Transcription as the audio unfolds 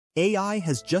AI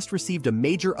has just received a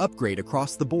major upgrade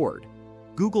across the board.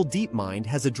 Google DeepMind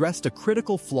has addressed a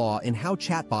critical flaw in how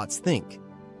chatbots think.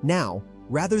 Now,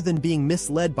 rather than being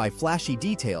misled by flashy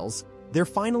details, they're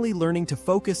finally learning to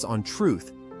focus on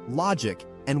truth, logic,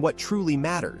 and what truly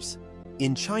matters.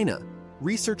 In China,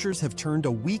 researchers have turned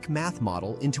a weak math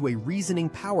model into a reasoning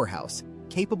powerhouse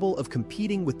capable of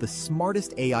competing with the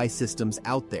smartest AI systems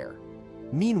out there.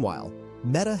 Meanwhile,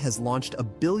 Meta has launched a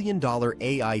billion-dollar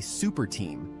AI super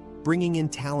team, bringing in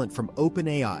talent from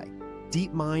OpenAI,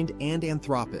 DeepMind, and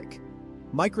Anthropic.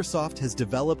 Microsoft has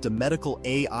developed a medical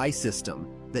AI system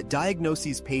that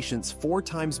diagnoses patients 4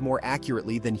 times more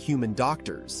accurately than human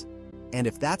doctors. And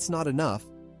if that's not enough,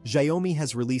 Xiaomi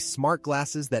has released smart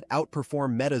glasses that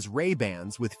outperform Meta's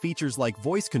Ray-Bans with features like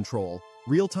voice control,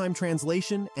 real-time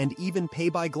translation, and even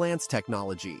pay-by-glance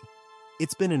technology.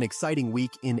 It's been an exciting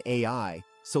week in AI,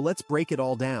 so let's break it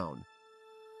all down.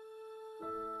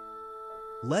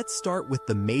 Let's start with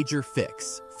the major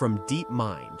fix from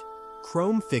DeepMind.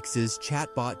 Chrome fixes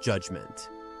chatbot judgment.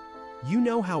 You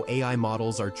know how AI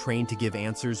models are trained to give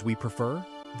answers we prefer?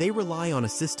 They rely on a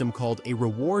system called a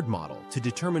reward model to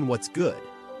determine what's good.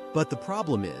 But the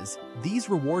problem is, these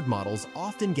reward models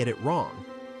often get it wrong.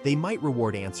 They might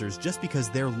reward answers just because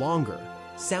they're longer,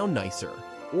 sound nicer,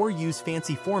 or use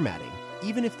fancy formatting,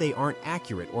 even if they aren't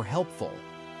accurate or helpful.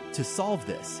 To solve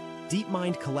this,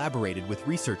 DeepMind collaborated with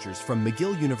researchers from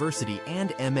McGill University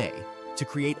and MA to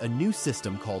create a new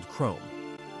system called CROME.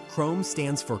 CROME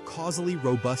stands for Causally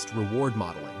Robust Reward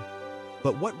Modeling.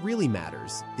 But what really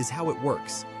matters is how it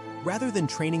works. Rather than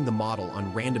training the model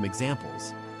on random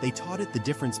examples, they taught it the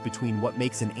difference between what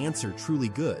makes an answer truly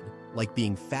good, like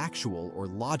being factual or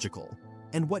logical,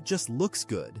 and what just looks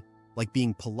good, like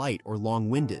being polite or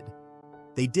long-winded.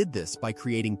 They did this by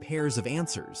creating pairs of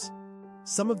answers.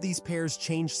 Some of these pairs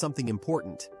change something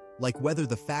important, like whether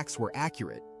the facts were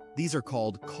accurate. These are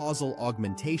called causal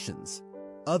augmentations.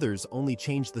 Others only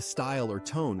change the style or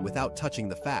tone without touching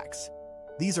the facts.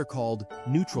 These are called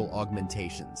neutral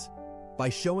augmentations. By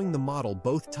showing the model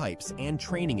both types and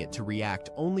training it to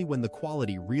react only when the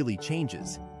quality really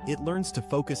changes, it learns to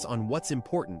focus on what's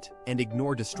important and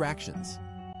ignore distractions.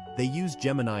 They use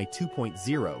Gemini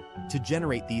 2.0 to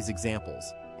generate these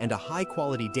examples, and a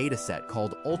high-quality dataset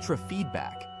called Ultra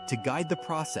Feedback to guide the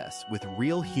process with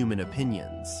real human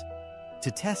opinions.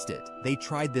 To test it, they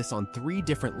tried this on 3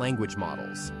 different language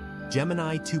models: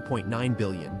 Gemini 2.9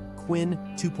 billion, Quinn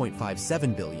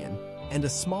 2.57 billion, and a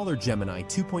smaller Gemini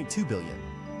 2.2 billion.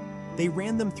 They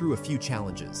ran them through a few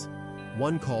challenges,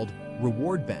 one called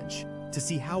Reward Bench to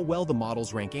see how well the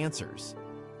models rank answers,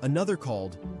 another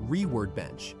called Reword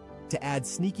Bench to add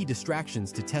sneaky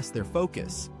distractions to test their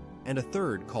focus, and a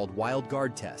third called Wild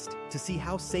Guard Test to see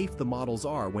how safe the models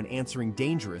are when answering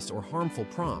dangerous or harmful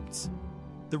prompts.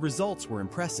 The results were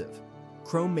impressive.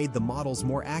 Chrome made the models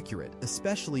more accurate,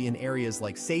 especially in areas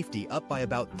like safety, up by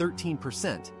about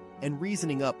 13%, and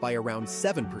reasoning up by around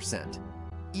 7%.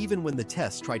 Even when the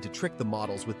tests tried to trick the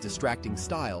models with distracting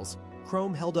styles,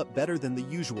 Chrome held up better than the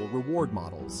usual reward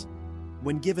models.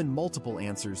 When given multiple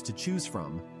answers to choose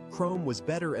from, Chrome was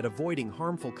better at avoiding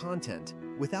harmful content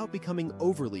without becoming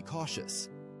overly cautious.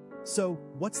 So,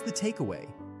 what's the takeaway?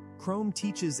 Chrome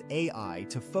teaches AI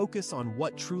to focus on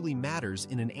what truly matters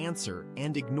in an answer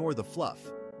and ignore the fluff.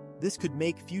 This could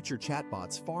make future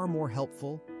chatbots far more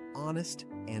helpful, honest,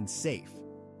 and safe.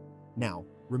 Now,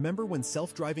 remember when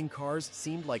self-driving cars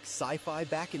seemed like sci-fi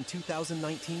back in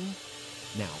 2019?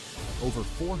 Now, over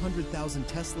 400,000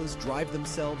 Teslas drive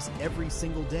themselves every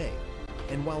single day.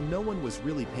 And while no one was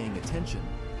really paying attention,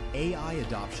 AI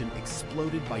adoption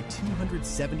exploded by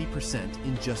 270%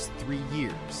 in just 3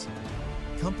 years.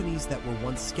 Companies that were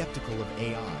once skeptical of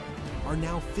AI are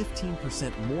now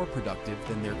 15% more productive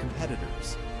than their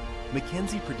competitors.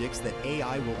 McKinsey predicts that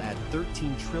AI will add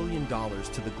 $13 trillion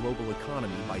to the global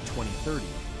economy by 2030,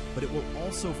 but it will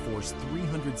also force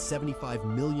 375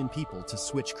 million people to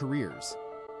switch careers.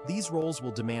 These roles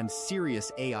will demand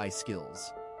serious AI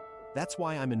skills. That's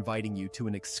why I'm inviting you to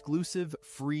an exclusive,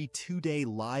 free 2-day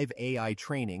live AI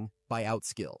training by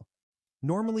Outskill.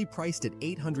 Normally priced at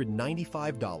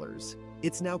 $895,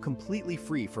 it's now completely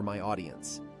free for my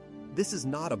audience. This is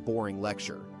not a boring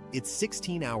lecture. It's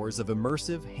 16 hours of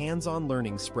immersive, hands-on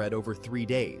learning spread over 3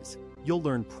 days. You'll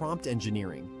learn prompt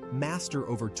engineering, master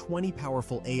over 20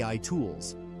 powerful AI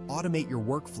tools, automate your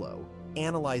workflow,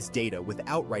 analyze data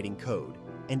without writing code,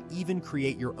 and even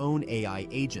create your own AI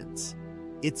agents.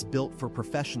 It's built for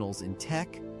professionals in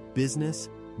tech, business,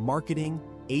 marketing,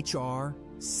 HR,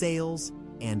 sales,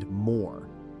 and more.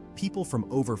 People from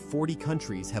over 40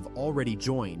 countries have already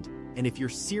joined, and if you're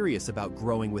serious about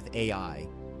growing with AI,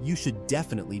 you should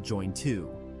definitely join too.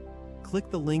 Click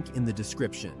the link in the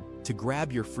description to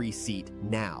grab your free seat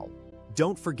now.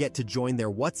 Don't forget to join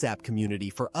their WhatsApp community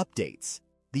for updates.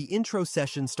 The intro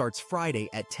session starts Friday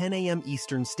at 10 a.m.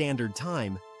 Eastern Standard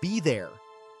Time. Be there.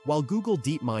 While Google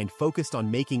DeepMind focused on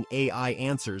making AI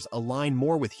answers align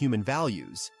more with human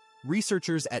values,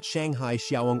 researchers at Shanghai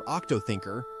Xiaomi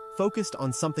OctoThinker focused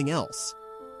on something else: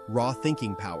 raw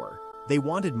thinking power. They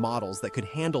wanted models that could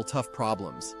handle tough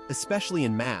problems, especially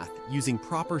in math, using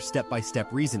proper step-by-step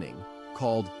reasoning,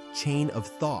 called chain of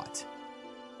thought.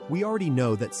 We already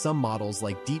know that some models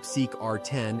like DeepSeek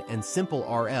R10 and Simple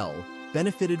RL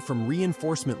benefited from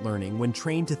reinforcement learning when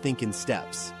trained to think in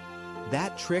steps.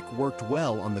 That trick worked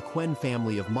well on the Qwen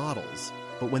family of models,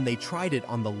 but when they tried it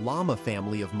on the Llama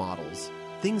family of models,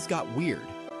 things got weird.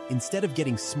 Instead of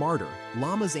getting smarter,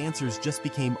 Llama's answers just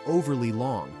became overly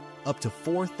long, up to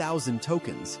 4,000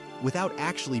 tokens, without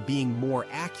actually being more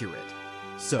accurate.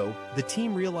 So, the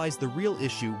team realized the real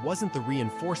issue wasn't the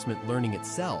reinforcement learning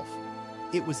itself.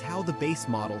 It was how the base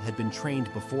model had been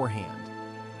trained beforehand.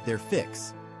 Their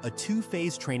fix: a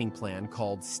two-phase training plan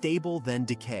called Stable Then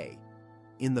Decay.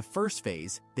 In the first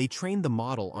phase, they trained the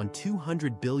model on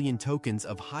 200 billion tokens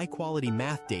of high-quality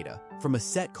math data from a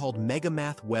set called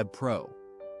MegaMath Web Pro.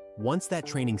 Once that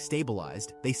training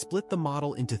stabilized, they split the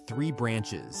model into 3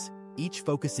 branches, each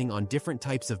focusing on different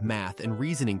types of math and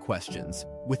reasoning questions,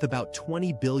 with about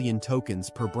 20 billion tokens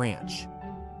per branch.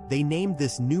 They named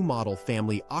this new model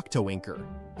family OctoThinker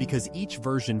because each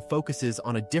version focuses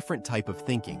on a different type of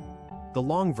thinking. The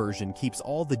long version keeps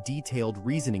all the detailed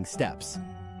reasoning steps.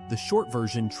 The short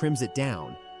version trims it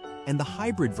down, and the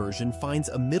hybrid version finds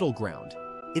a middle ground.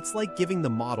 It's like giving the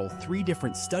model 3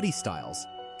 different study styles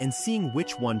and seeing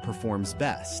which one performs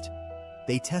best.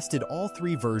 They tested all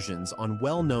 3 versions on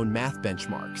well-known math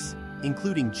benchmarks,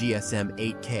 including GSM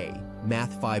 8K,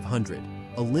 Math 500,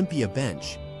 Olympia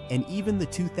Bench, and even the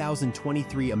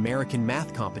 2023 American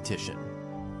Math Competition.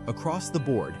 Across the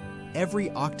board, every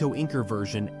OctoThinker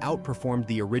version outperformed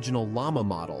the original Llama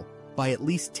model by at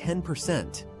least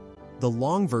 10%. The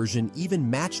long version even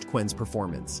matched Qwen's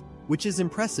performance, which is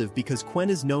impressive because Qwen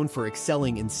is known for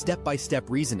excelling in step-by-step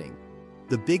reasoning.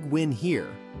 The big win here: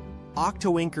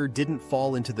 OctoThinker didn't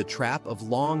fall into the trap of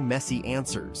long, messy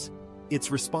answers.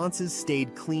 Its responses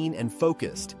stayed clean and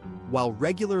focused, while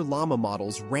regular Llama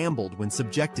models rambled when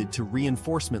subjected to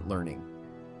reinforcement learning.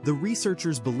 The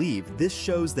researchers believe this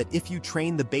shows that if you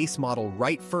train the base model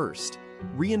right first,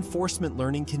 reinforcement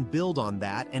learning can build on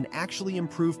that and actually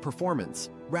improve performance,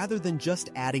 rather than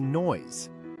just adding noise.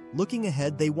 Looking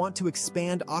ahead, they want to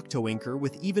expand OctoThinker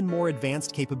with even more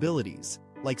advanced capabilities,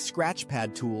 like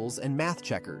scratchpad tools and math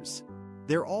checkers.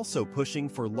 They're also pushing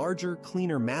for larger,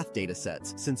 cleaner math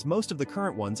datasets since most of the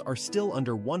current ones are still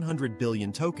under 100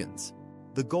 billion tokens.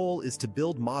 The goal is to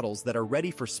build models that are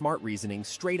ready for smart reasoning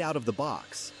straight out of the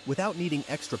box, without needing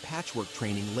extra patchwork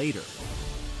training later.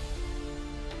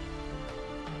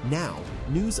 Now,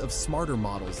 news of smarter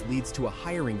models leads to a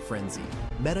hiring frenzy.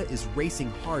 Meta is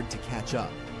racing hard to catch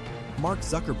up. Mark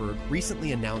Zuckerberg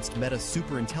recently announced Meta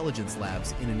Superintelligence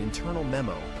Labs in an internal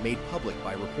memo made public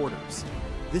by reporters.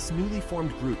 This newly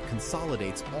formed group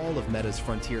consolidates all of Meta's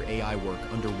frontier AI work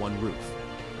under one roof.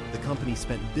 The company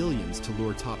spent billions to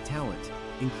lure top talent,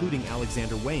 including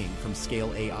Alexander Wang from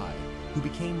Scale AI, who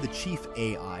became the chief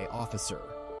AI officer.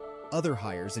 Other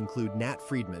hires include Nat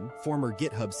Friedman, former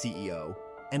GitHub CEO,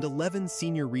 and 11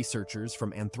 senior researchers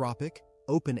from Anthropic,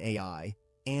 OpenAI,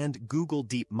 and Google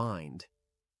DeepMind.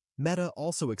 Meta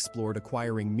also explored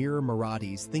acquiring Mira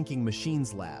Murati's Thinking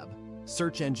Machines Lab,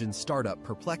 search engine startup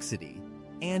Perplexity,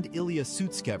 and Ilya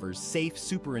Sutskever's Safe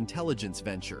Superintelligence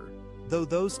venture, though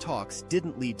those talks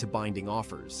didn't lead to binding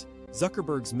offers.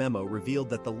 Zuckerberg's memo revealed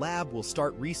that the lab will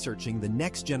start researching the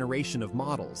next generation of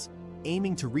models,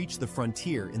 aiming to reach the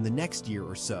frontier in the next year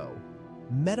or so.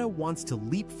 Meta wants to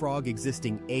leapfrog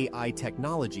existing AI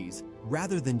technologies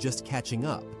rather than just catching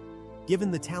up.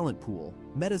 Given the talent pool,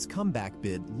 Meta's comeback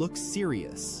bid looks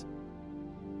serious.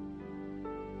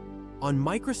 On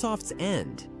Microsoft's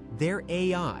end, their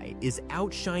AI is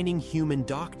outshining human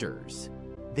doctors.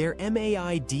 Their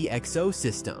MAI-DxO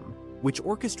system, which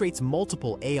orchestrates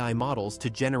multiple AI models to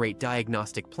generate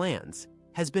diagnostic plans,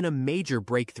 has been a major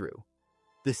breakthrough.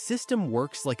 The system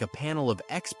works like a panel of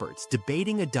experts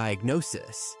debating a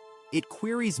diagnosis. It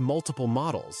queries multiple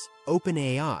models: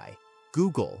 OpenAI,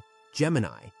 Google,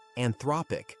 Gemini,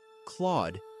 Anthropic,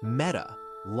 Claude, Meta,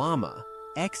 Llama,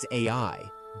 xAI,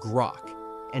 Grok,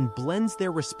 and blends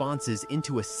their responses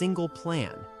into a single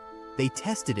plan. They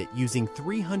tested it using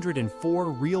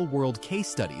 304 real-world case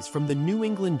studies from the New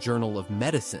England Journal of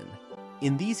Medicine.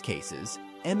 In these cases,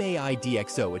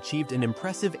 MAI-DxO achieved an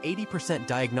impressive 80%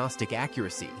 diagnostic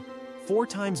accuracy, 4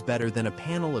 times better than a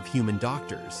panel of human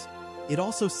doctors. It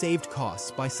also saved costs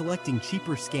by selecting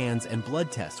cheaper scans and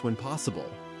blood tests when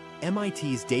possible.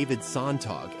 MIT's David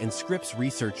Sontag and Scripps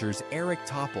researchers Eric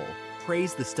Topol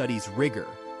praised the study's rigor,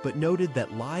 but noted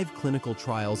that live clinical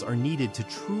trials are needed to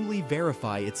truly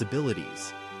verify its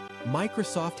abilities.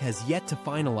 Microsoft has yet to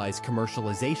finalize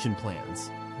commercialization plans,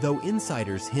 though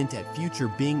insiders hint at future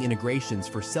Bing integrations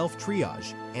for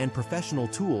self-triage and professional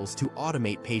tools to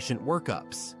automate patient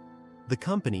workups. The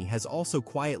company has also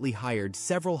quietly hired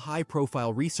several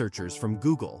high-profile researchers from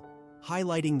Google,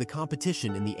 highlighting the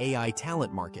competition in the AI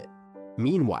talent market.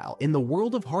 Meanwhile, in the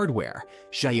world of hardware,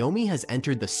 Xiaomi has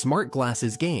entered the smart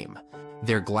glasses game.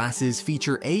 Their glasses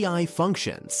feature AI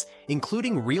functions,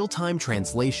 including real-time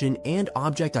translation and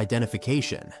object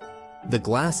identification. The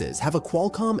glasses have a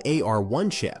Qualcomm AR1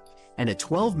 chip and a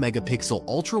 12-megapixel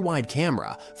ultra-wide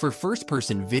camera for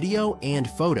first-person video and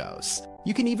photos.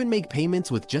 You can even make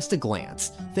payments with just a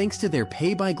glance, thanks to their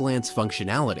pay-by-glance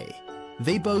functionality.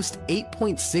 They boast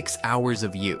 8.6 hours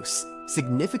of use,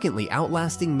 significantly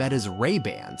outlasting Meta's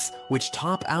Ray-Bans, which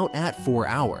top out at 4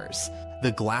 hours.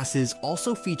 The glasses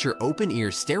also feature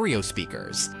open-ear stereo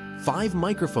speakers, 5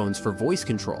 microphones for voice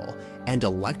control, and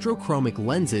electrochromic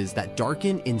lenses that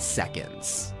darken in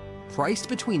seconds. Priced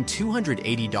between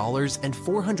 $280 and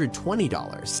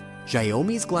 $420,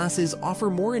 Xiaomi's glasses offer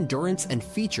more endurance and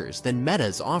features than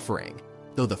Meta's offering,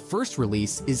 though the first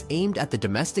release is aimed at the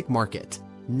domestic market,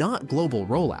 not global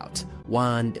rollout.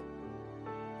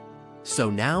 So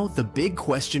now the big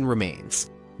question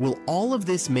remains. Will all of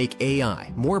this make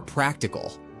AI more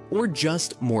practical or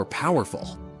just more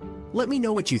powerful? Let me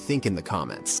know what you think in the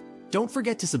comments. Don't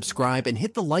forget to subscribe and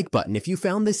hit the like button if you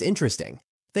found this interesting.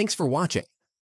 Thanks for watching.